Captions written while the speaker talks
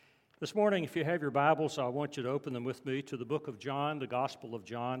This morning, if you have your Bibles, I want you to open them with me to the book of John, the Gospel of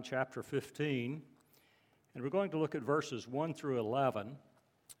John, chapter 15. And we're going to look at verses 1 through 11.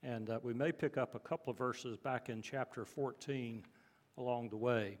 And we may pick up a couple of verses back in chapter 14 along the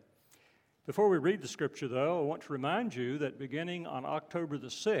way. Before we read the scripture, though, I want to remind you that beginning on October the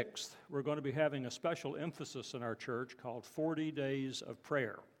 6th, we're going to be having a special emphasis in our church called 40 Days of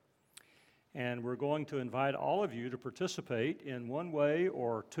Prayer. And we're going to invite all of you to participate in one way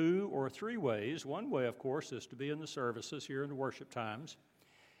or two or three ways. One way, of course, is to be in the services here in the worship times.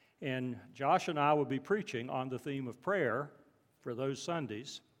 And Josh and I will be preaching on the theme of prayer for those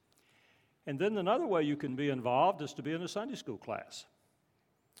Sundays. And then another way you can be involved is to be in a Sunday school class.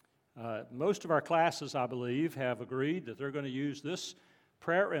 Most of our classes, I believe, have agreed that they're going to use this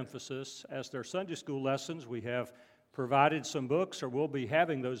prayer emphasis as their Sunday school lessons. We have provided some books, or we'll be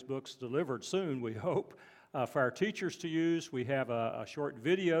having those books delivered soon, we hope, for our teachers to use. We have a short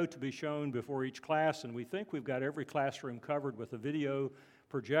video to be shown before each class, and we think we've got every classroom covered with a video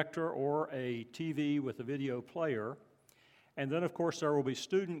projector or a TV with a video player. And then, of course, there will be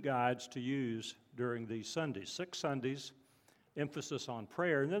student guides to use during these Sundays. 6 Sundays, emphasis on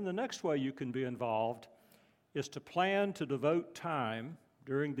prayer. And then the next way you can be involved is to plan to devote time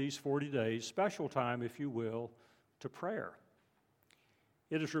during these 40 days, special time, if you will, to prayer.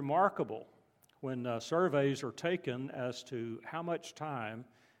 It is remarkable when surveys are taken as to how much time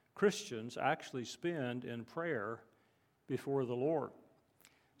Christians actually spend in prayer before the Lord.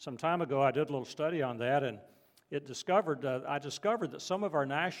 Some time ago, I did a little study on that, and I discovered that some of our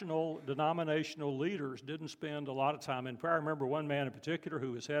national denominational leaders didn't spend a lot of time in prayer. I remember one man in particular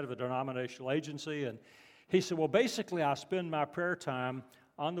who was head of a denominational agency, and he said, well, basically, I spend my prayer time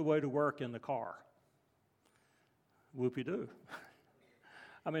on the way to work in the car. Whoopie-doo.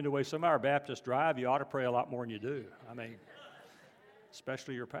 I mean, the way some of our Baptists drive, you ought to pray a lot more than you do. I mean,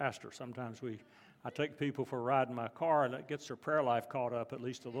 especially your pastor. Sometimes I take people for a ride in my car, and that gets their prayer life caught up at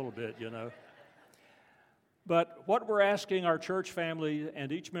least a little bit, you know. But what we're asking our church family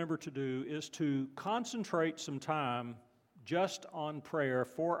and each member to do is to concentrate some time just on prayer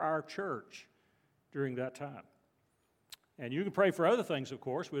for our church during that time. And you can pray for other things, of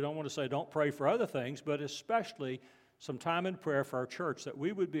course. We don't want to say don't pray for other things, but especially some time in prayer for our church, that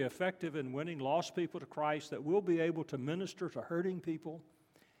we would be effective in winning lost people to Christ, that we'll be able to minister to hurting people,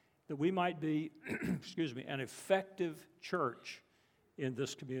 that we might be, an effective church in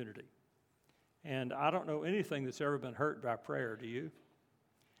this community. And I don't know anything that's ever been hurt by prayer, do you?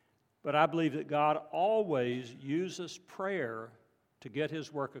 But I believe that God always uses prayer to get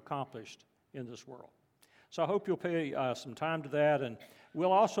His work accomplished in this world. So I hope you'll pay some time to that, and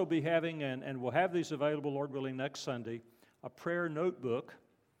we'll also be having, and we'll have these available, Lord willing, next Sunday, a prayer notebook.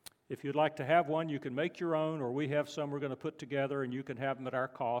 If you'd like to have one, you can make your own, or we have some we're going to put together, and you can have them at our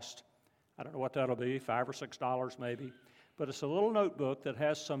cost. I don't know what that'll be, $5 or $6 maybe. But it's a little notebook that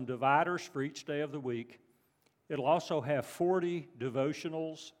has some dividers for each day of the week. It'll also have 40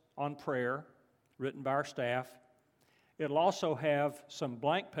 devotionals on prayer written by our staff. It'll also have some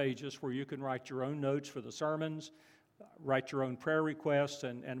blank pages where you can write your own notes for the sermons, write your own prayer requests,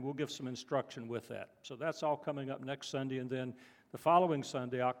 and we'll give some instruction with that. So that's all coming up next Sunday. And then the following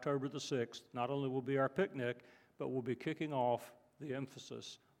Sunday, October the 6th, not only will be our picnic, but we'll be kicking off the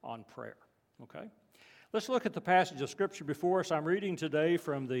emphasis on prayer. Okay? Let's look at the passage of Scripture before us. I'm reading today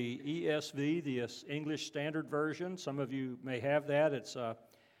from the ESV, the English Standard Version. Some of you may have that. It's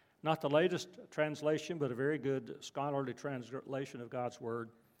not the latest translation, but a very good scholarly translation of God's Word.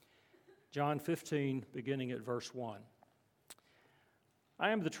 John 15, beginning at verse 1.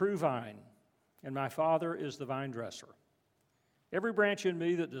 I am the true vine, and my Father is the vine dresser. Every branch in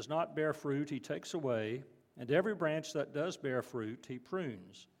me that does not bear fruit, He takes away, and every branch that does bear fruit, He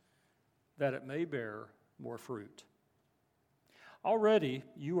prunes, that it may bear more fruit. Already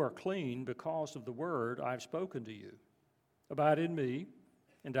you are clean because of the word I have spoken to you. Abide in me,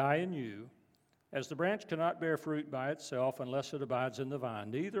 and I in you. As the branch cannot bear fruit by itself unless it abides in the vine,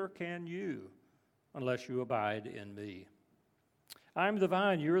 neither can you unless you abide in me. I am the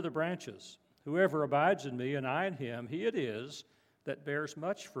vine, you are the branches. Whoever abides in me and I in him, he it is that bears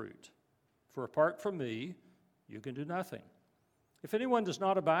much fruit. For apart from me, you can do nothing. If anyone does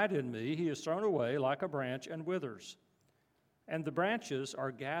not abide in me, he is thrown away like a branch and withers. And the branches are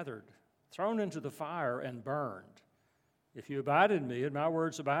gathered, thrown into the fire and burned. If you abide in me and my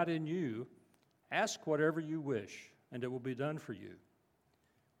words abide in you, ask whatever you wish, and it will be done for you.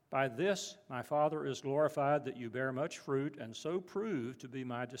 By this my Father is glorified, that you bear much fruit, and so prove to be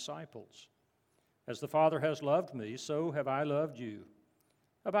my disciples. As the Father has loved me, so have I loved you.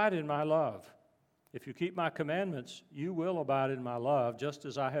 Abide in my love. If you keep my commandments, you will abide in my love, just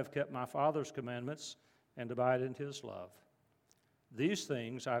as I have kept my Father's commandments and abide in his love. These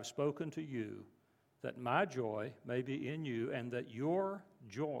things I have spoken to you, that my joy may be in you, and that your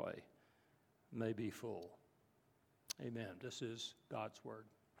joy may be full. Amen. This is God's word.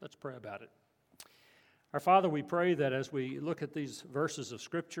 Let's pray about it. Our Father, we pray that as we look at these verses of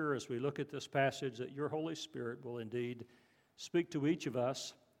Scripture, as we look at this passage, that your Holy Spirit will indeed speak to each of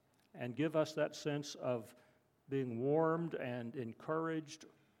us and give us that sense of being warmed and encouraged,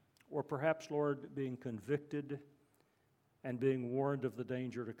 or perhaps, Lord, being convicted and being warned of the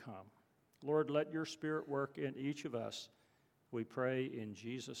danger to come. Lord, let your Spirit work in each of us. We pray in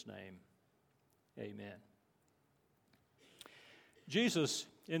Jesus' name. Amen. Jesus,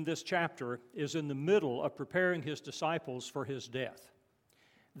 in this chapter, is in the middle of preparing his disciples for his death.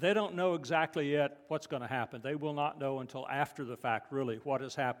 They don't know exactly yet what's going to happen. They will not know until after the fact, really, what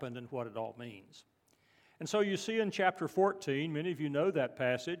has happened and what it all means. And so you see in chapter 14, many of you know that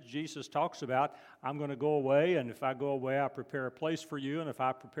passage, Jesus talks about, I'm going to go away, and if I go away, I'll prepare a place for you, and if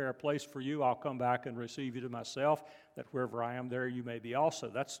I prepare a place for you, I'll come back and receive you to myself, that wherever I am, there you may be also.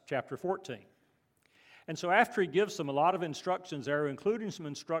 That's chapter 14. And so after he gives them a lot of instructions there, including some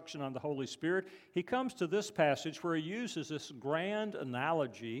instruction on the Holy Spirit, he comes to this passage where he uses this grand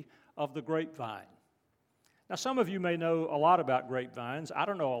analogy of the grapevine. Now, some of you may know a lot about grapevines. I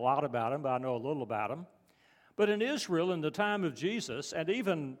don't know a lot about them, but I know a little about them. But in Israel, in the time of Jesus, and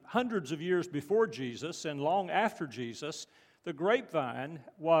even hundreds of years before Jesus and long after Jesus, the grapevine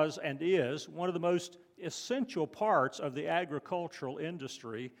was and is one of the most essential parts of the agricultural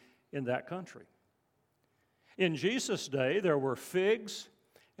industry in that country. In Jesus' day, there were figs,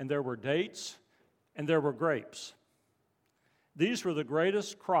 and there were dates, and there were grapes. These were the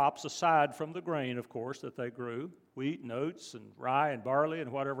greatest crops, aside from the grain, of course, that they grew, wheat and oats and rye and barley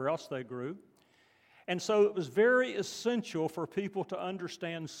and whatever else they grew. And so it was very essential for people to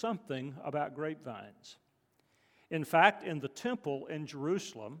understand something about grapevines. In fact, in the temple in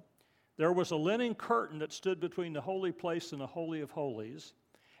Jerusalem, there was a linen curtain that stood between the holy place and the Holy of Holies.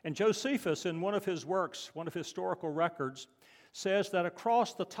 And Josephus, in one of his works, one of his historical records, says that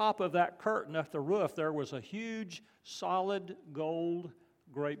across the top of that curtain at the roof, there was a huge, solid gold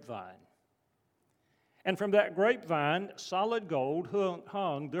grapevine. And from that grapevine, solid gold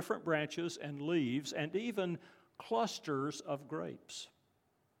hung different branches and leaves and even clusters of grapes.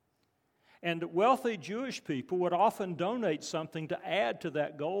 And wealthy Jewish people would often donate something to add to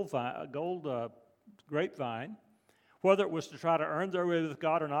that gold grapevine. Whether it was to try to earn their way with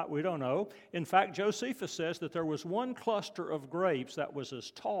God or not, we don't know. In fact, Josephus says that there was one cluster of grapes that was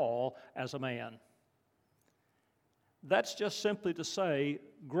as tall as a man. That's just simply to say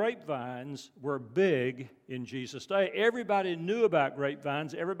grapevines were big in Jesus' day. Everybody knew about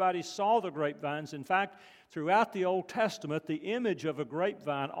grapevines. Everybody saw the grapevines. In fact, throughout the Old Testament, the image of a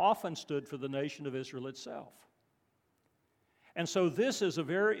grapevine often stood for the nation of Israel itself. And so this is a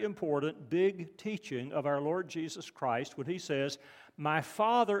very important, big teaching of our Lord Jesus Christ when he says, my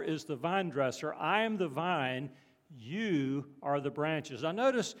Father is the vine dresser, I am the vine, you are the branches. Now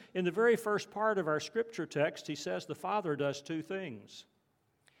notice in the very first part of our scripture text, he says the Father does two things.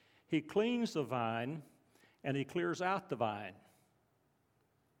 He cleans the vine and he clears out the vine.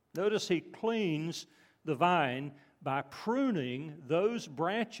 Notice he cleans the vine by pruning those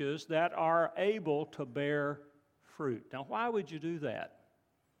branches that are able to bear fruit. Now, why would you do that?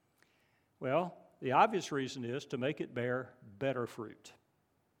 Well, the obvious reason is to make it bear better fruit.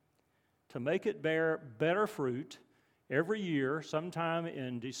 To make it bear better fruit, every year, sometime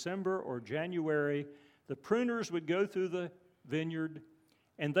in December or January, the pruners would go through the vineyard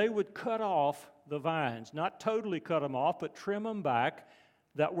and they would cut off the vines. Not totally cut them off, but trim them back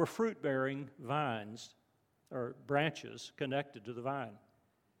that were fruit-bearing vines or branches connected to the vine.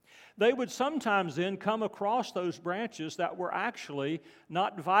 They would sometimes then come across those branches that were actually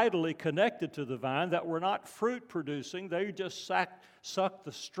not vitally connected to the vine, that were not fruit-producing. They just sucked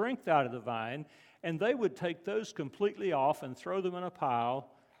the strength out of the vine, and they would take those completely off and throw them in a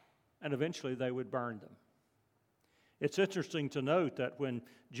pile, and eventually they would burn them. It's interesting to note that when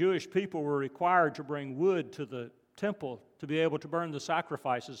Jewish people were required to bring wood to the temple to be able to burn the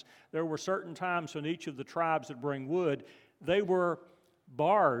sacrifices, there were certain times when each of the tribes would bring wood. They were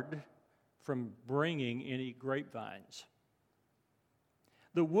barred from bringing any grapevines.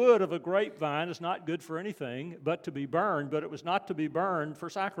 The wood of a grapevine is not good for anything but to be burned, but it was not to be burned for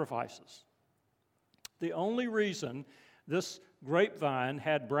sacrifices. The only reason this grapevine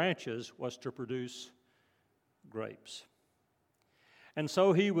had branches was to produce grapes. And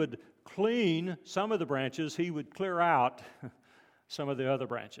so he would clean some of the branches, he would clear out some of the other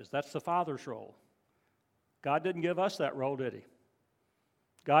branches. That's the Father's role. God didn't give us that role, did He?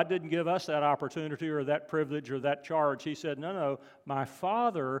 God didn't give us that opportunity or that privilege or that charge. He said, no, my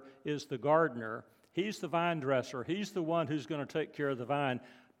Father is the gardener. He's the vine dresser. He's the one who's going to take care of the vine.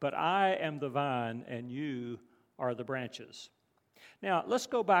 But I am the vine, and you are the branches. Now, let's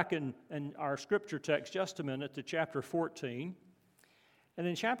go back in our scripture text just a minute to chapter 14. And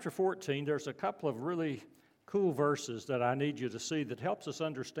in chapter 14, there's a couple of really cool verses that I need you to see that helps us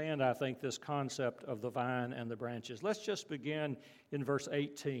understand, I think, this concept of the vine and the branches. Let's just begin in verse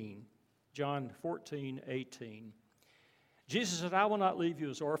 18, John 14:18. Jesus said, I will not leave you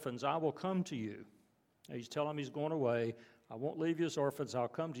as orphans, I will come to you. Now, he's telling them he's going away. I won't leave you as orphans, I'll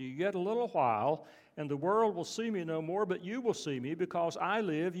come to you. Yet a little while, and the world will see me no more, but you will see me, because I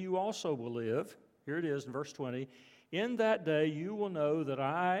live, you also will live. Here it is in verse 20. In that day you will know that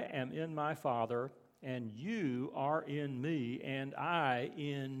I am in my Father, and you are in me, and I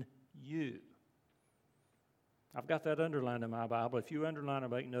in you. I've got that underlined in my Bible. If you underline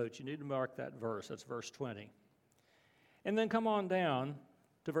and make notes, you need to mark that verse. That's verse 20. And then come on down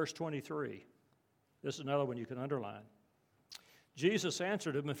to verse 23. This is another one you can underline. Jesus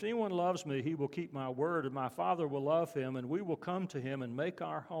answered him, if anyone loves me, he will keep my word, and my Father will love him, and we will come to him and make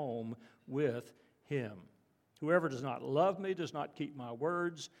our home with him. Whoever does not love me does not keep my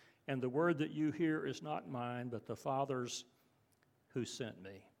words, and the word that you hear is not mine, but the Father's who sent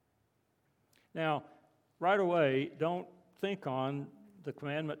me. Now, right away, don't think on the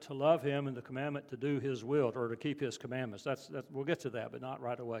commandment to love him and the commandment to do his will or to keep his commandments. We'll get to that, but not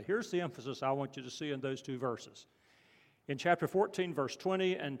right away. Here's the emphasis I want you to see in those two verses. In chapter 14, verse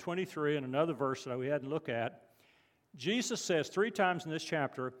 20 and 23, and another verse that we hadn't looked at, Jesus says 3 times in this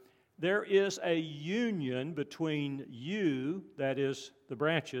chapter, there is a union between you, that is the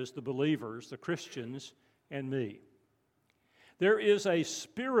branches, the believers, the Christians, and me. There is a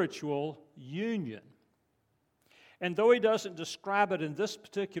spiritual union. And though he doesn't describe it in this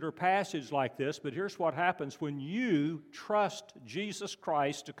particular passage like this, but here's what happens when you trust Jesus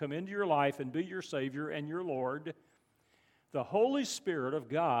Christ to come into your life and be your Savior and your Lord, the Holy Spirit of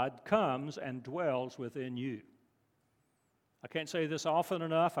God comes and dwells within you. I can't say this often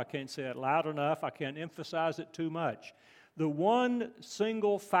enough. I can't say it loud enough. I can't emphasize it too much. The one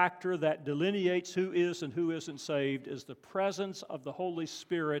single factor that delineates who is and who isn't saved is the presence of the Holy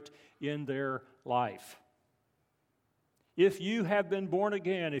Spirit in their life. If you have been born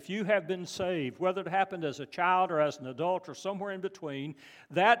again, if you have been saved, whether it happened as a child or as an adult or somewhere in between,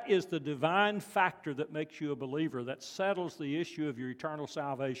 that is the divine factor that makes you a believer, that settles the issue of your eternal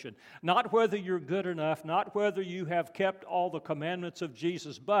salvation. Not whether you're good enough, not whether you have kept all the commandments of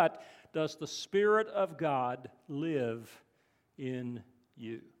Jesus, but does the Spirit of God live in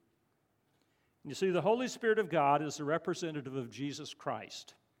you? You see, the Holy Spirit of God is the representative of Jesus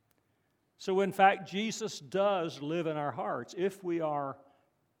Christ. So, in fact, Jesus does live in our hearts if we are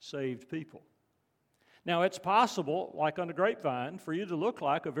saved people. Now, it's possible, like on a grapevine, for you to look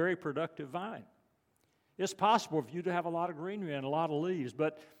like a very productive vine. It's possible for you to have a lot of greenery and a lot of leaves,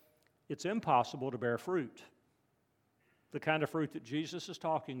 but it's impossible to bear fruit. The kind of fruit that Jesus is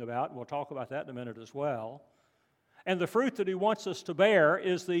talking about, and we'll talk about that in a minute as well. And the fruit that he wants us to bear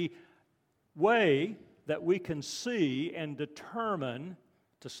is the way that we can see and determine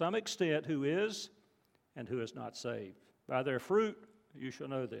to some extent who is and who is not saved. By their fruit you shall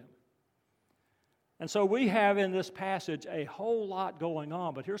know them. And so we have in this passage a whole lot going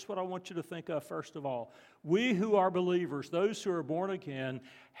on, but here's what I want you to think of first of all. We who are believers, those who are born again,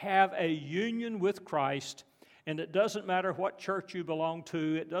 have a union with Christ, and it doesn't matter what church you belong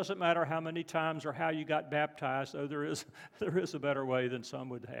to, it doesn't matter how many times or how you got baptized, though there is a better way than some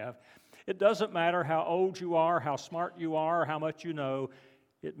would have. It doesn't matter how old you are, how smart you are, how much you know.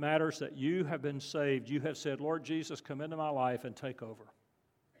 It matters that you have been saved. You have said, Lord Jesus, come into my life and take over.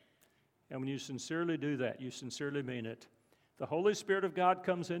 And when you sincerely do that, you sincerely mean it, the Holy Spirit of God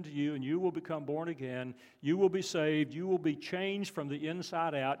comes into you and you will become born again. You will be saved. You will be changed from the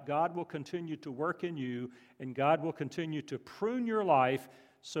inside out. God will continue to work in you, and God will continue to prune your life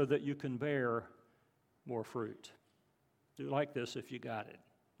so that you can bear more fruit. Do like this if you got it.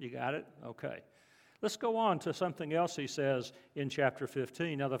 You got it? Okay. Let's go on to something else he says in chapter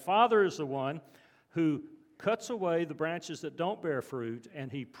 15. Now, the Father is the one who cuts away the branches that don't bear fruit,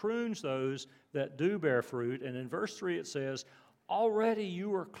 and he prunes those that do bear fruit. And in verse 3 it says, already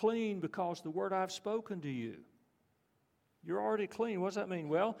you are clean because the word I've spoken to you. You're already clean. What does that mean?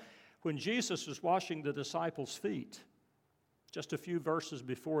 Well, when Jesus was washing the disciples' feet, just a few verses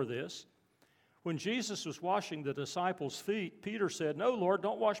before this, when Jesus was washing the disciples' feet, Peter said, no, Lord,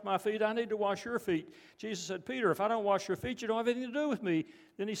 don't wash my feet. I need to wash your feet. Jesus said, Peter, if I don't wash your feet, you don't have anything to do with me.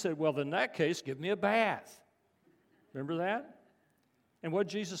 Then he said, well, in that case, give me a bath. Remember that? And what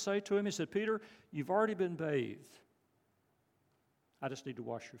did Jesus say to him? He said, Peter, you've already been bathed. I just need to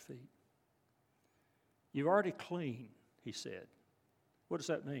wash your feet. You've already clean, he said. What does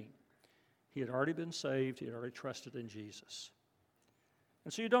that mean? He had already been saved. He had already trusted in Jesus.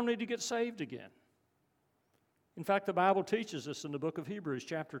 And so you don't need to get saved again. In fact, the Bible teaches us in the book of Hebrews,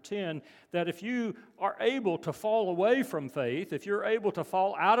 chapter 10, that if you are able to fall away from faith, if you're able to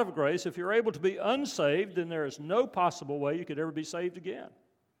fall out of grace, if you're able to be unsaved, then there is no possible way you could ever be saved again.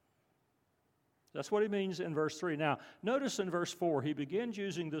 That's what he means in verse 3. Now, notice in verse 4, he begins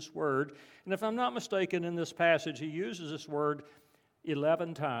using this word, and if I'm not mistaken, in this passage, he uses this word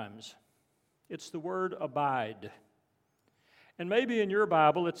 11 times. It's the word abide. And maybe in your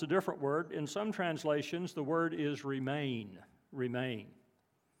Bible it's a different word. In some translations, the word is remain. Remain.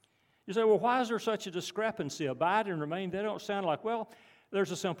 You say, well, why is there such a discrepancy? Abide and remain, they don't sound like, well,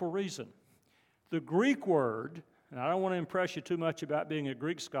 there's a simple reason. The Greek word, and I don't want to impress you too much about being a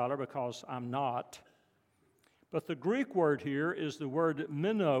Greek scholar because I'm not, but the Greek word here is the word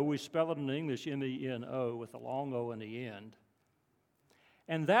meno. We spell it in English M-E-N-O with a long O in the end.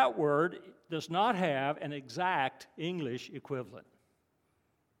 And that word does not have an exact English equivalent.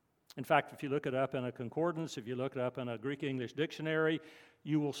 In fact, if you look it up in a concordance, if you look it up in a Greek-English dictionary,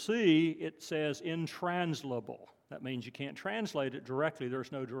 you will see it says intranslatable. That means you can't translate it directly.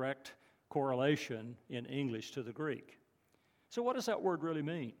 There's no direct correlation in English to the Greek. So what does that word really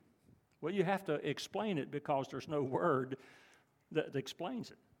mean? Well, you have to explain it because there's no word that explains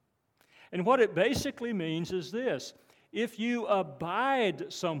it. And what it basically means is this. If you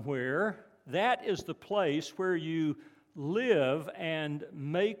abide somewhere, that is the place where you live and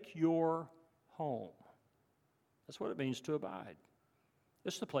make your home. That's what it means to abide.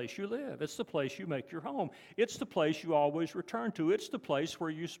 It's the place you live. It's the place you make your home. It's the place you always return to. It's the place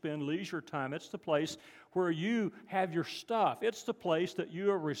where you spend leisure time. It's the place where you have your stuff. It's the place that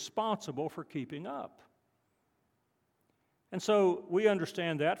you are responsible for keeping up. And so we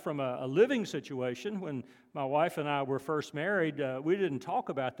understand that from a living situation. When my wife and I were first married, we didn't talk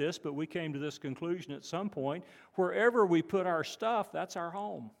about this, but we came to this conclusion at some point. Wherever we put our stuff, that's our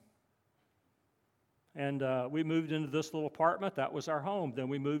home. And we moved into this little apartment, that was our home. Then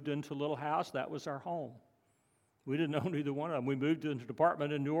we moved into a little house, that was our home. We didn't own either one of them. We moved into an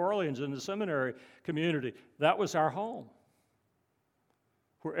apartment in New Orleans in the seminary community. That was our home.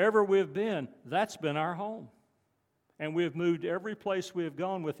 Wherever we've been, that's been our home. And we have moved every place we have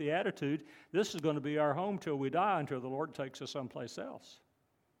gone with the attitude, this is going to be our home till we die, until the Lord takes us someplace else.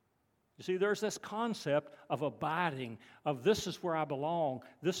 You see, there's this concept of abiding, of this is where I belong,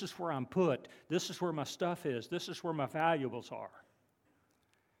 this is where I'm put, this is where my stuff is, this is where my valuables are.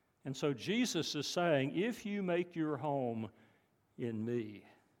 And so Jesus is saying, if you make your home in me,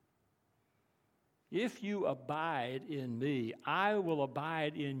 if you abide in me, I will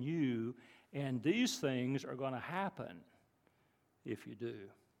abide in you. And these things are going to happen if you do.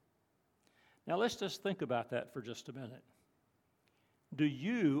 Now let's just think about that for just a minute. Do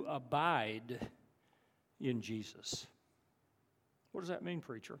you abide in Jesus? What does that mean,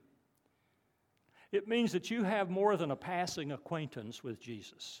 preacher? It means that you have more than a passing acquaintance with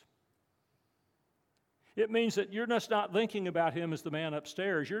Jesus. It means that you're just not thinking about him as the man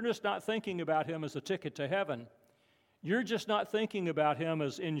upstairs. You're just not thinking about him as a ticket to heaven. You're just not thinking about him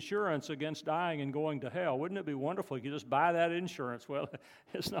as insurance against dying and going to hell. Wouldn't it be wonderful if you just buy that insurance? Well,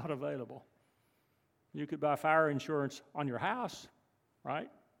 it's not available. You could buy fire insurance on your house, right?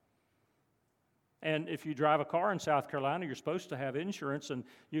 And if you drive a car in South Carolina, you're supposed to have insurance, and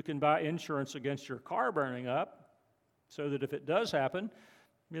you can buy insurance against your car burning up so that if it does happen,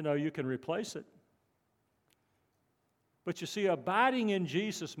 you can replace it. But you see, abiding in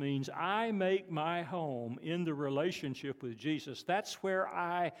Jesus means I make my home in the relationship with Jesus. That's where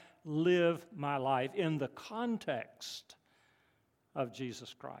I live my life, in the context of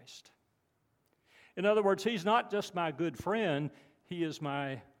Jesus Christ. In other words, he's not just my good friend, he is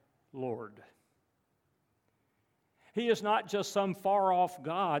my Lord. He is not just some far-off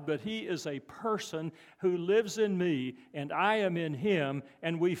God, but he is a person who lives in me, and I am in him,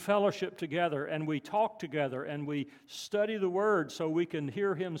 and we fellowship together, and we talk together, and we study the Word so we can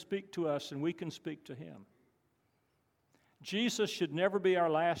hear him speak to us, and we can speak to him. Jesus should never be our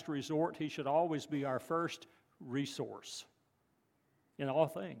last resort. He should always be our first resource in all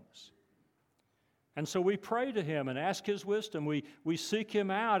things. And so we pray to him and ask his wisdom. We seek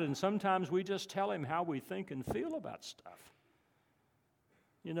him out, and sometimes we just tell him how we think and feel about stuff.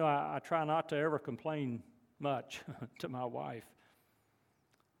 I try not to ever complain much to my wife,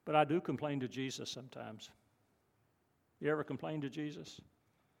 but I do complain to Jesus sometimes. You ever complain to Jesus?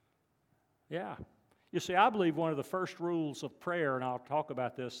 Yeah. You see, I believe one of the first rules of prayer, and I'll talk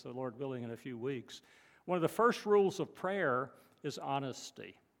about this, the Lord willing, in a few weeks. One of the first rules of prayer is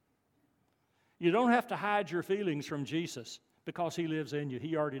honesty. You don't have to hide your feelings from Jesus because He lives in you.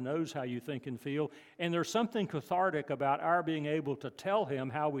 He already knows how you think and feel. And there's something cathartic about our being able to tell Him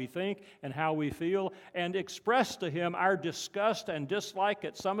how we think and how we feel and express to Him our disgust and dislike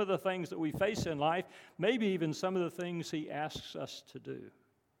at some of the things that we face in life, maybe even some of the things He asks us to do.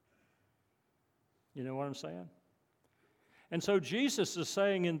 You know what I'm saying? And so Jesus is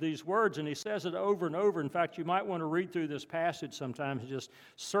saying in these words, and He says it over and over. In fact, you might want to read through this passage sometimes and just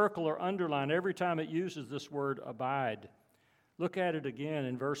circle or underline every time it uses this word abide. Look at it again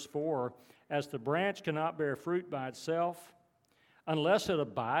in verse 4. As the branch cannot bear fruit by itself, unless it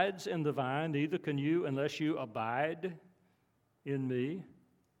abides in the vine, neither can you unless you abide in me.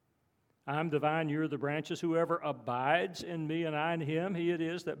 I'm the vine, you're the branches. Whoever abides in me and I in him, he it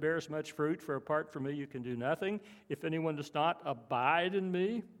is that bears much fruit, for apart from me you can do nothing. If anyone does not abide in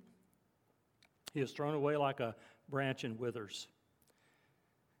me, he is thrown away like a branch and withers.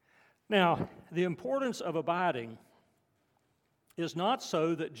 Now, the importance of abiding is not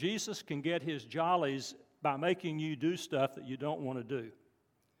so that Jesus can get His jollies by making you do stuff that you don't want to do.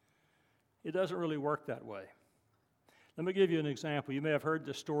 It doesn't really work that way. Let me give you an example. You may have heard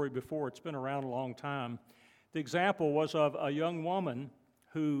this story before. It's been around a long time. The example was of a young woman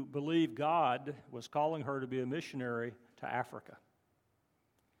who believed God was calling her to be a missionary to Africa.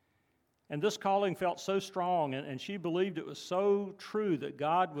 And this calling felt so strong, and she believed it was so true that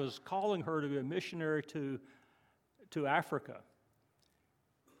God was calling her to be a missionary to Africa,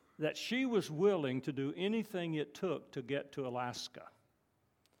 that she was willing to do anything it took to get to Alaska.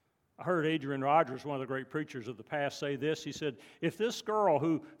 I heard Adrian Rogers, one of the great preachers of the past, say this. He said, if this girl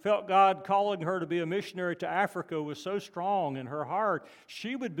who felt God calling her to be a missionary to Africa was so strong in her heart,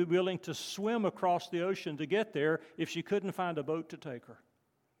 she would be willing to swim across the ocean to get there if she couldn't find a boat to take her.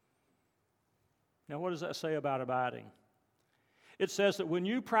 Now, what does that say about abiding? It says that when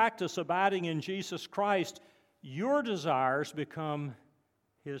you practice abiding in Jesus Christ, your desires become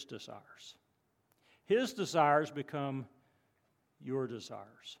His desires. His desires become your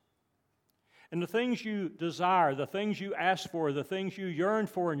desires. And the things you desire, the things you ask for, the things you yearn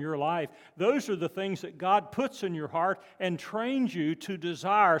for in your life, those are the things that God puts in your heart and trains you to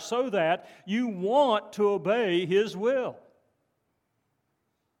desire so that you want to obey His will.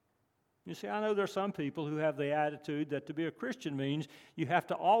 You see, I know there are some people who have the attitude that to be a Christian means you have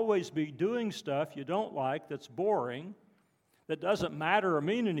to always be doing stuff you don't like, that's boring, that doesn't matter or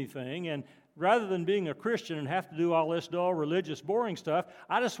mean anything, and rather than being a Christian and have to do all this dull, religious, boring stuff,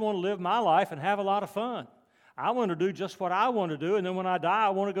 I just want to live my life and have a lot of fun. I want to do just what I want to do, and then when I die, I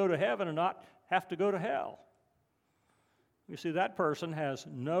want to go to heaven and not have to go to hell. You see, that person has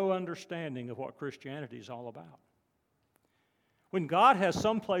no understanding of what Christianity is all about. When God has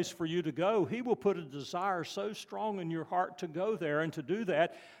some place for you to go, He will put a desire so strong in your heart to go there, and to do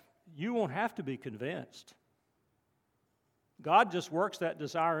that, you won't have to be convinced. God just works that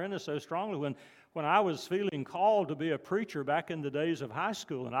desire in us so strongly. When I was feeling called to be a preacher back in the days of high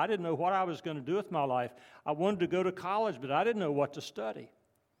school, and I didn't know what I was going to do with my life. I wanted to go to college, but I didn't know what to study.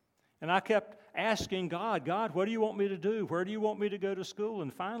 And I kept asking God, what do you want me to do? Where do you want me to go to school?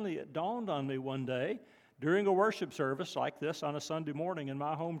 And finally it dawned on me one day, during a worship service like this on a Sunday morning in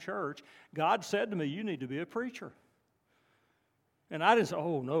my home church, God said to me, you need to be a preacher. And I didn't say,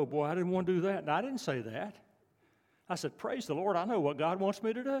 oh no, boy, I didn't want to do that. And I didn't say that. I said, praise the Lord, I know what God wants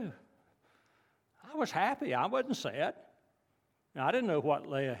me to do. I was happy. I wasn't sad. Now, I didn't know what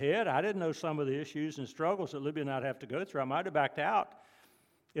lay ahead. I didn't know some of the issues and struggles that Libby and I'd have to go through. I might have backed out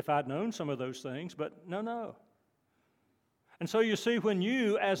if I'd known some of those things, but no. And so you see, when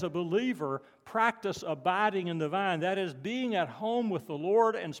you, as a believer, practice abiding in the vine, that is being at home with the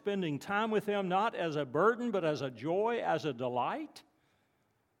Lord and spending time with Him, not as a burden, but as a joy, as a delight.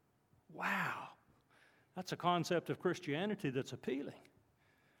 Wow. That's a concept of Christianity that's appealing.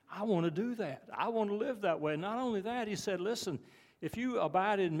 I want to do that. I want to live that way. Not only that, He said, listen, if you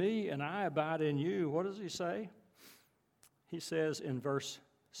abide in me and I abide in you, what does He say? He says in verse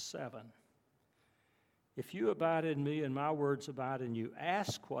 7, if you abide in me and my words abide in you,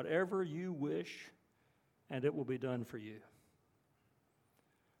 ask whatever you wish and it will be done for you.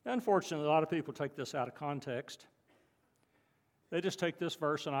 Unfortunately, a lot of people take this out of context. They just take this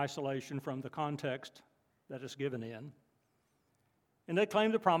verse in isolation from the context that it's given in. And they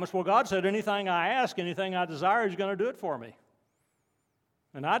claim the promise, well, God said anything I ask, anything I desire, He's going to do it for me.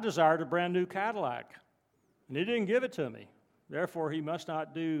 And I desired a brand new Cadillac, and He didn't give it to me. Therefore, He must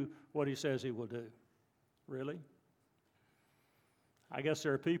not do what He says He will do. Really? I guess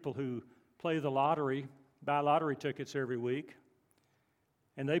there are people who play the lottery, buy lottery tickets every week,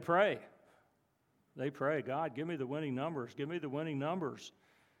 and they pray. They pray, God, give me the winning numbers, give me the winning numbers.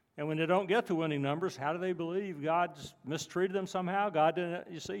 And when they don't get the winning numbers, how do they believe God's mistreated them somehow? God didn't.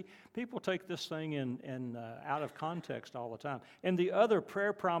 You see, people take this thing in out of context all the time. And the other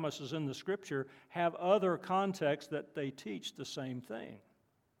prayer promises in the Scripture have other contexts that they teach the same thing.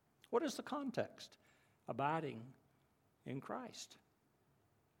 What is the context? Abiding in Christ.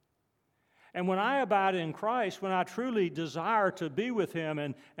 And when I abide in Christ, when I truly desire to be with Him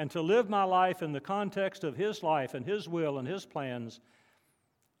and to live my life in the context of His life and His will and His plans,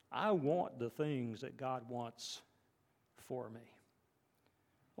 I want the things that God wants for me.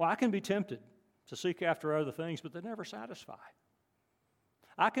 Well, I can be tempted to seek after other things, but they never satisfy.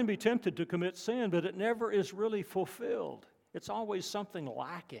 I can be tempted to commit sin, but it never is really fulfilled. It's always something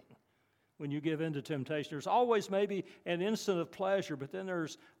lacking when you give in to temptation. There's always maybe an instant of pleasure, but then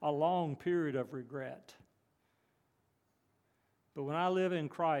there's a long period of regret. But when I live in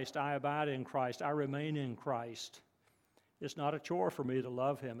Christ, I abide in Christ, I remain in Christ. It's not a chore for me to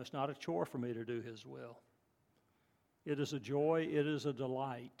love Him. It's not a chore for me to do His will. It is a joy. It is a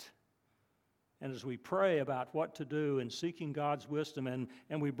delight. And as we pray about what to do and seeking God's wisdom, and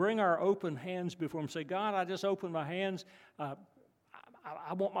we bring our open hands before Him, say, God, I just open my hands. I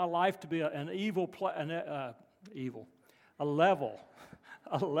want my life to be a level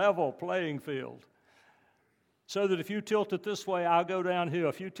playing field. So that if you tilt it this way, I'll go downhill.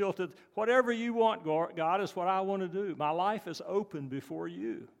 If you tilt it, whatever you want, God, is what I want to do. My life is open before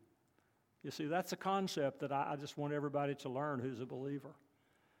you. You see, that's a concept that I just want everybody to learn who's a believer.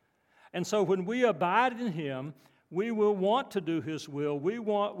 And so when we abide in Him, we will want to do His will.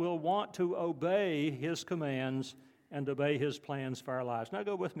 We'll want to obey His commands and obey His plans for our lives. Now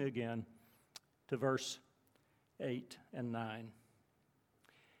go with me again to verse 8 and 9.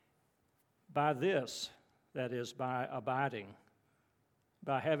 By this, that is, by abiding,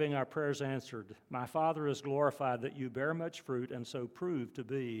 by having our prayers answered, my Father is glorified that you bear much fruit and so prove to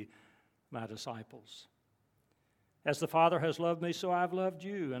be my disciples. As the Father has loved me, so I've loved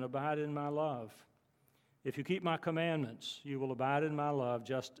you, and abide in my love. If you keep my commandments, you will abide in my love,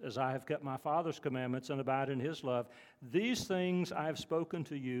 just as I have kept my Father's commandments and abide in His love. These things I have spoken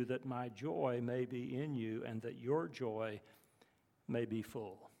to you, that my joy may be in you, and that your joy may be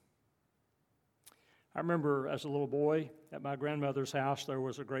full. I remember as a little boy at my grandmother's house, there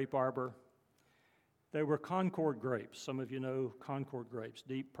was a grape arbor. They were Concord grapes. Some of you know Concord grapes,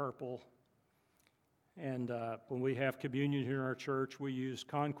 deep purple. And when we have communion here in our church, we use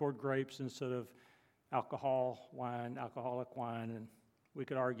Concord grapes instead of alcoholic wine, and we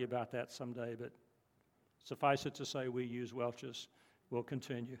could argue about that someday, but suffice it to say we use Welch's. We'll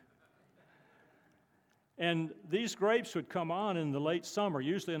continue. And these grapes would come on in the late summer,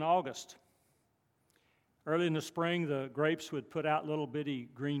 usually in August. Early in the spring, the grapes would put out little bitty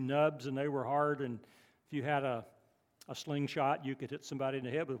green nubs, and they were hard, and if you had a slingshot, you could hit somebody in the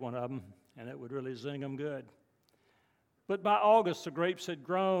head with one of them, and it would really zing them good. But by August, the grapes had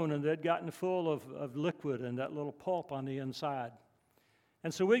grown, and they'd gotten full of liquid and that little pulp on the inside.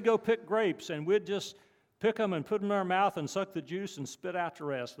 And so we'd go pick grapes, and we'd just pick them and put them in our mouth and suck the juice and spit out the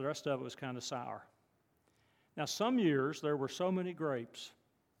rest. The rest of it was kind of sour. Now, some years, there were so many grapes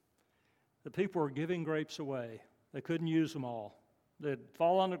the people were giving grapes away. They couldn't use them all. They'd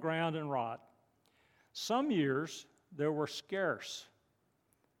fall on the ground and rot. Some years, there were scarce,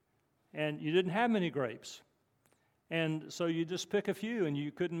 and you didn't have many grapes. And so you just pick a few, and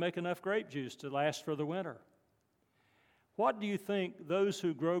you couldn't make enough grape juice to last for the winter. What do you think those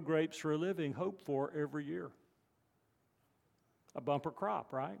who grow grapes for a living hope for every year? A bumper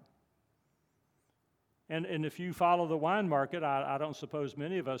crop, right? And if you follow the wine market, I don't suppose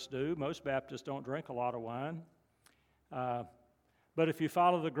many of us do. Most Baptists don't drink a lot of wine. But if you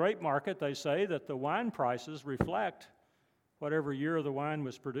follow the grape market, they say that the wine prices reflect whatever year the wine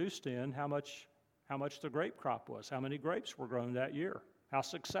was produced in, how much the grape crop was, how many grapes were grown that year, how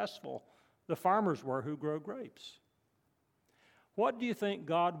successful the farmers were who grow grapes. What do you think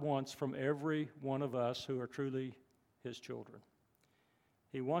God wants from every one of us who are truly His children?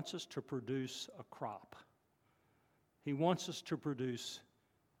 He wants us to produce a crop. He wants us to produce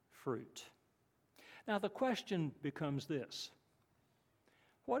fruit. Now the question becomes this: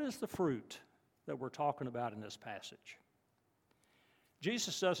 what is the fruit that we're talking about in this passage?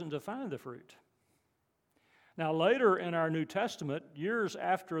 Jesus doesn't define the fruit. Now later in our New Testament, years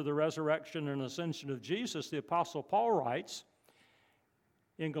after the resurrection and ascension of Jesus, the Apostle Paul writes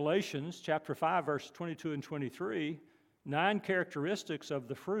in Galatians chapter 5, verses 22 and 23, 9 characteristics of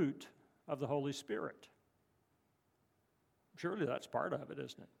the fruit of the Holy Spirit. Surely that's part of it,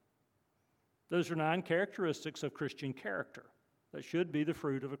 isn't it? Those are 9 characteristics of Christian character that should be the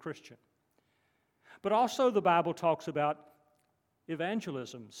fruit of a Christian. But also the Bible talks about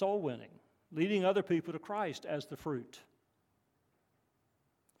evangelism, soul winning, leading other people to Christ as the fruit.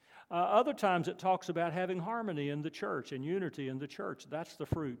 Other times it talks about having harmony in the church and unity in the church. That's the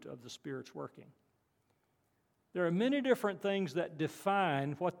fruit of the Spirit's working. There are many different things that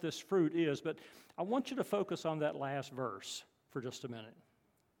define what this fruit is, but I want you to focus on that last verse for just a minute.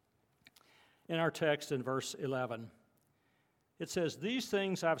 In our text in verse 11, it says, "These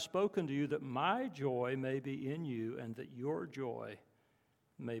things I've spoken to you that my joy may be in you and that your joy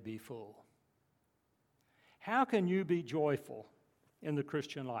may be full." How can you be joyful in the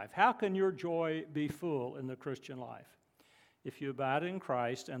Christian life? How can your joy be full in the Christian life? If you abide in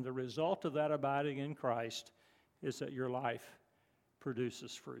Christ, and the result of that abiding in Christ is that your life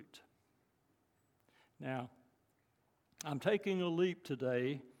produces fruit. Now, I'm taking a leap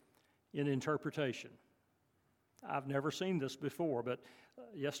today in interpretation. I've never seen this before, but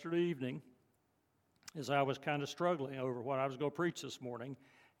yesterday evening, as I was kind of struggling over what I was going to preach this morning,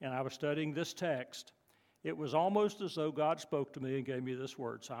 and I was studying this text, it was almost as though God spoke to me and gave me this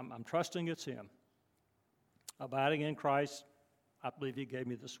word. So I'm trusting it's Him. Abiding in Christ, I believe He gave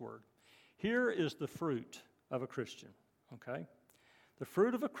me this word. Here is the fruit of a Christian, okay? The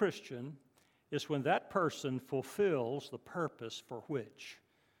fruit of a Christian is when that person fulfills the purpose for which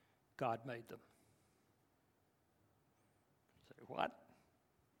God made them. Say, what?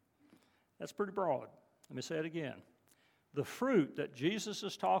 That's pretty broad. Let me say it again. The fruit that Jesus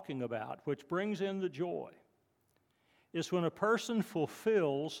is talking about, which brings in the joy, is when a person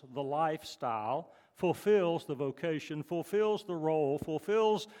fulfills the lifestyle, fulfills the vocation, fulfills the role,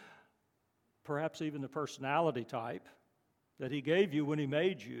 fulfills perhaps even the personality type that He gave you when He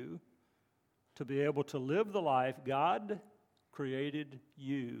made you to be able to live the life God created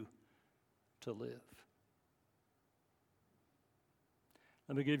you to live.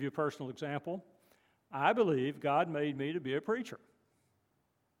 Let me give you a personal example. I believe God made me to be a preacher.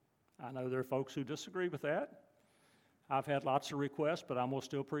 I know there are folks who disagree with that. I've had lots of requests, but I'm going to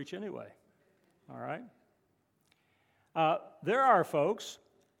still preach anyway. All right? There are folks,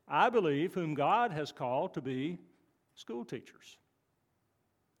 I believe, whom God has called to be school teachers.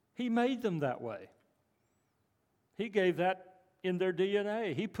 He made them that way. He gave that in their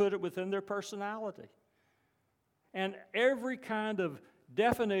DNA. He put it within their personality. And every kind of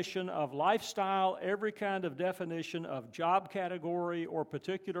definition of lifestyle, every kind of definition of job category or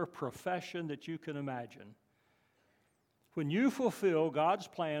particular profession that you can imagine. When you fulfill God's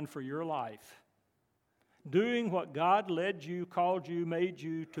plan for your life, doing what God led you, called you, made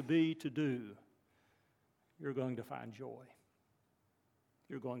you to be, to do, you're going to find joy.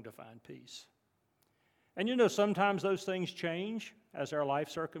 You're going to find peace. And you know, sometimes those things change as our life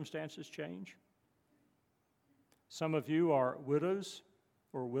circumstances change. Some of you are widows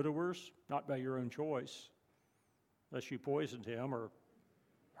or widowers, not by your own choice, unless you poisoned him or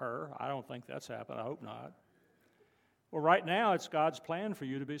her. I don't think that's happened. I hope not. Well, right now, it's God's plan for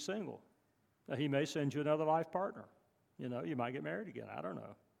you to be single. Now, He may send you another life partner. You know, you might get married again. I don't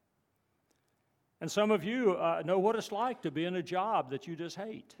know. And some of you know what it's like to be in a job that you just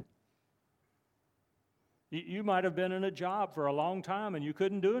hate. You might have been in a job for a long time and you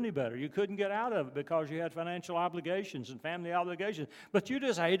couldn't do any better. You couldn't get out of it because you had financial obligations and family obligations. But you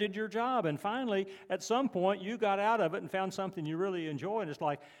just hated your job. And finally, at some point, you got out of it and found something you really enjoy. And it's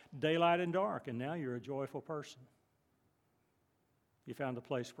like daylight and dark. And now you're a joyful person. You found the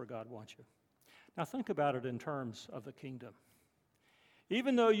place where God wants you. Now think about it in terms of the kingdom.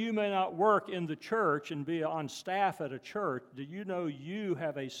 Even though you may not work in the church and be on staff at a church, do you know you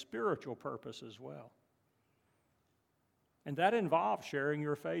have a spiritual purpose as well? And that involves sharing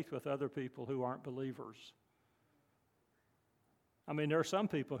your faith with other people who aren't believers. I mean, there are some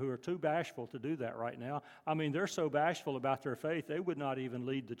people who are too bashful to do that right now. I mean, they're so bashful about their faith, they would not even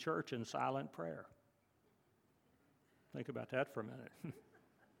lead the church in silent prayer. Think about that for a minute.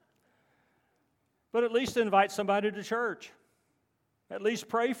 But at least invite somebody to church. At least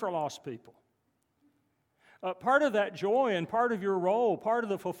pray for lost people. Part of that joy and part of your role, part of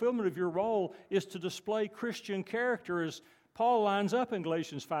the fulfillment of your role is to display Christian character as Paul lines up in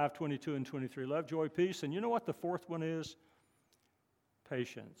Galatians 5:22 and 23. Love, joy, peace. And you know what the fourth one is?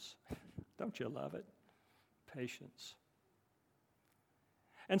 Patience. Don't you love it? Patience.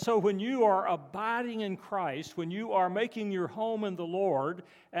 And so when you are abiding in Christ, when you are making your home in the Lord,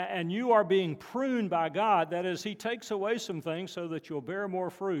 and you are being pruned by God, that is, He takes away some things so that you'll bear more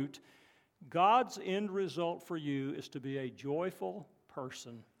fruit, God's end result for you is to be a joyful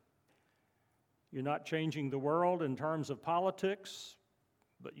person. You're not changing the world in terms of politics,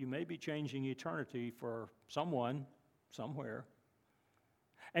 but you may be changing eternity for someone, somewhere.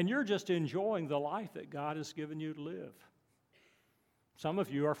 And you're just enjoying the life that God has given you to live. Some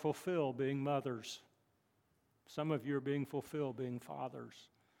of you are fulfilled being mothers. Some of you are being fulfilled being fathers.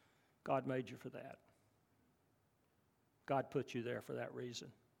 God made you for that. God put you there for that reason.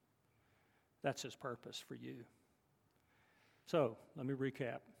 That's His purpose for you. So, let me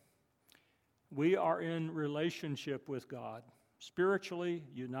recap. We are in relationship with God, spiritually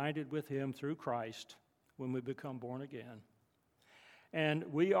united with Him through Christ when we become born again. And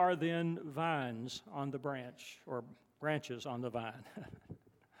we are then vines on the branch, or branches on the vine.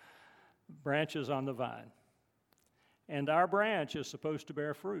 Branches on the vine. And our branch is supposed to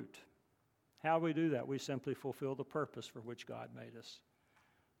bear fruit. How do we do that? We simply fulfill the purpose for which God made us.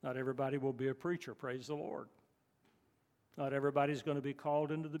 Not everybody will be a preacher, praise the Lord. Not everybody's going to be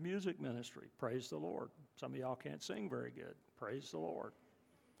called into the music ministry, praise the Lord. Some of y'all can't sing very good, praise the Lord.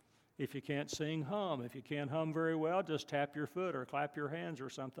 If you can't sing, hum. If you can't hum very well, just tap your foot or clap your hands or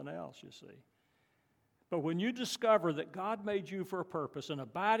something else, you see. But when you discover that God made you for a purpose, and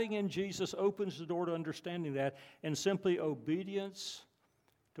abiding in Jesus opens the door to understanding that, and simply obedience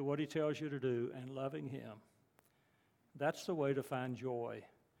to what He tells you to do and loving Him, that's the way to find joy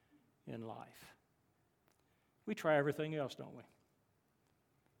in life. We try everything else, don't we?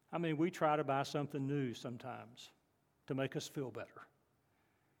 I mean, we try to buy something new sometimes to make us feel better.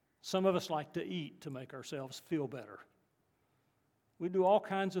 Some of us like to eat to make ourselves feel better. We do all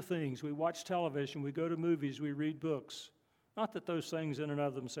kinds of things. We watch television, we go to movies, we read books. Not that those things in and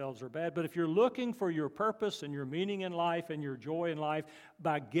of themselves are bad, but if you're looking for your purpose and your meaning in life and your joy in life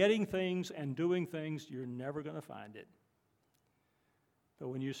by getting things and doing things, you're never going to find it. But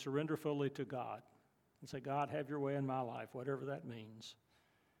when you surrender fully to God and say, God, have your way in my life, whatever that means,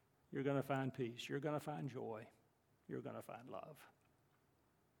 you're going to find peace, you're going to find joy, you're going to find love.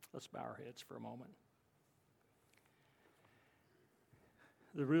 Let's bow our heads for a moment.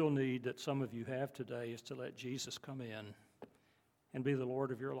 The real need that some of you have today is to let Jesus come in and be the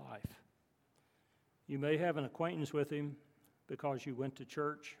Lord of your life. You may have an acquaintance with Him because you went to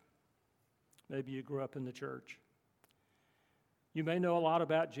church. Maybe you grew up in the church. You may know a lot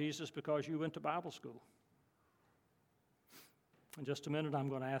about Jesus because you went to Bible school. In just a minute, I'm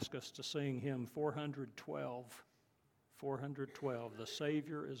going to ask us to sing hymn 412. 412, the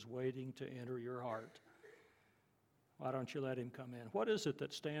Savior is waiting to enter your heart. Why don't you let Him come in? What is it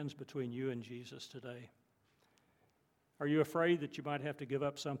that stands between you and Jesus today? Are you afraid that you might have to give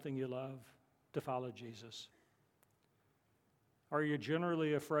up something you love to follow Jesus? Are you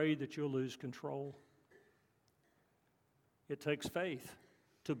generally afraid that you'll lose control? It takes faith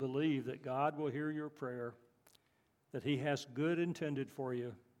to believe that God will hear your prayer, that He has good intended for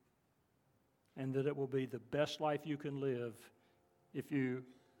you, and that it will be the best life you can live if you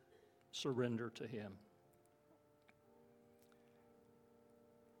surrender to Him.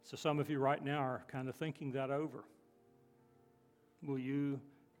 So some of you right now are kind of thinking that over. Will you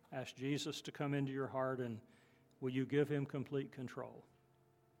ask Jesus to come into your heart, and will you give Him complete control?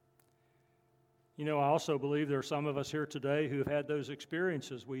 You know, I also believe there are some of us here today who have had those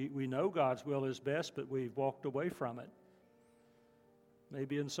experiences. We know God's will is best, but we've walked away from it.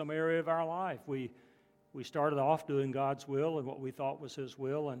 Maybe in some area of our life, we started off doing God's will and what we thought was His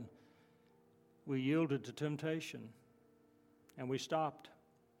will, and we yielded to temptation, and we stopped.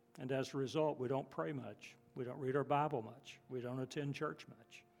 And as a result, we don't pray much. We don't read our Bible much. We don't attend church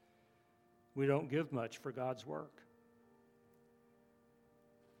much. We don't give much for God's work.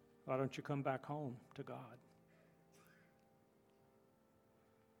 Why don't you come back home to God?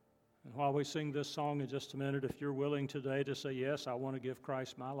 And while we sing this song in just a minute, if you're willing today to say, yes, I want to give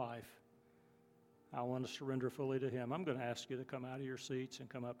Christ my life, I want to surrender fully to Him, I'm going to ask you to come out of your seats and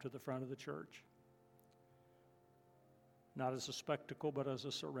come up to the front of the church. Not as a spectacle, but as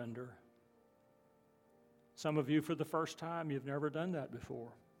a surrender. Some of you, for the first time, you've never done that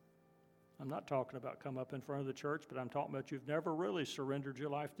before. I'm not talking about come up in front of the church, but I'm talking about you've never really surrendered your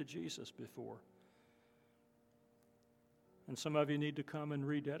life to Jesus before. And some of you need to come and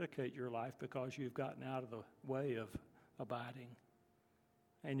rededicate your life because you've gotten out of the way of abiding.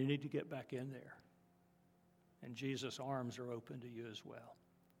 And you need to get back in there. And Jesus' arms are open to you as well.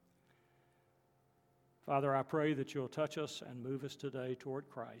 Father, I pray that you'll touch us and move us today toward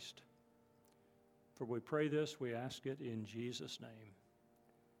Christ. For we pray this, we ask it in Jesus' name.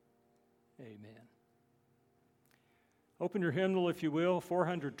 Amen. Open your hymnal, if you will.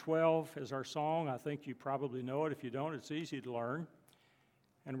 412 is our song. I think you probably know it. If you don't, it's easy to learn.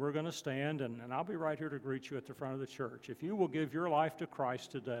 And we're going to stand, and I'll be right here to greet you at the front of the church. If you will give your life to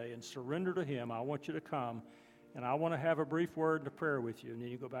Christ today and surrender to Him, I want you to come And I want to have a brief word and a prayer with you, and then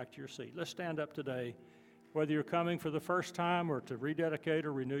you go back to your seat. Let's stand up today. Whether you're coming for the first time or to rededicate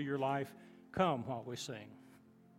or renew your life, come while we sing.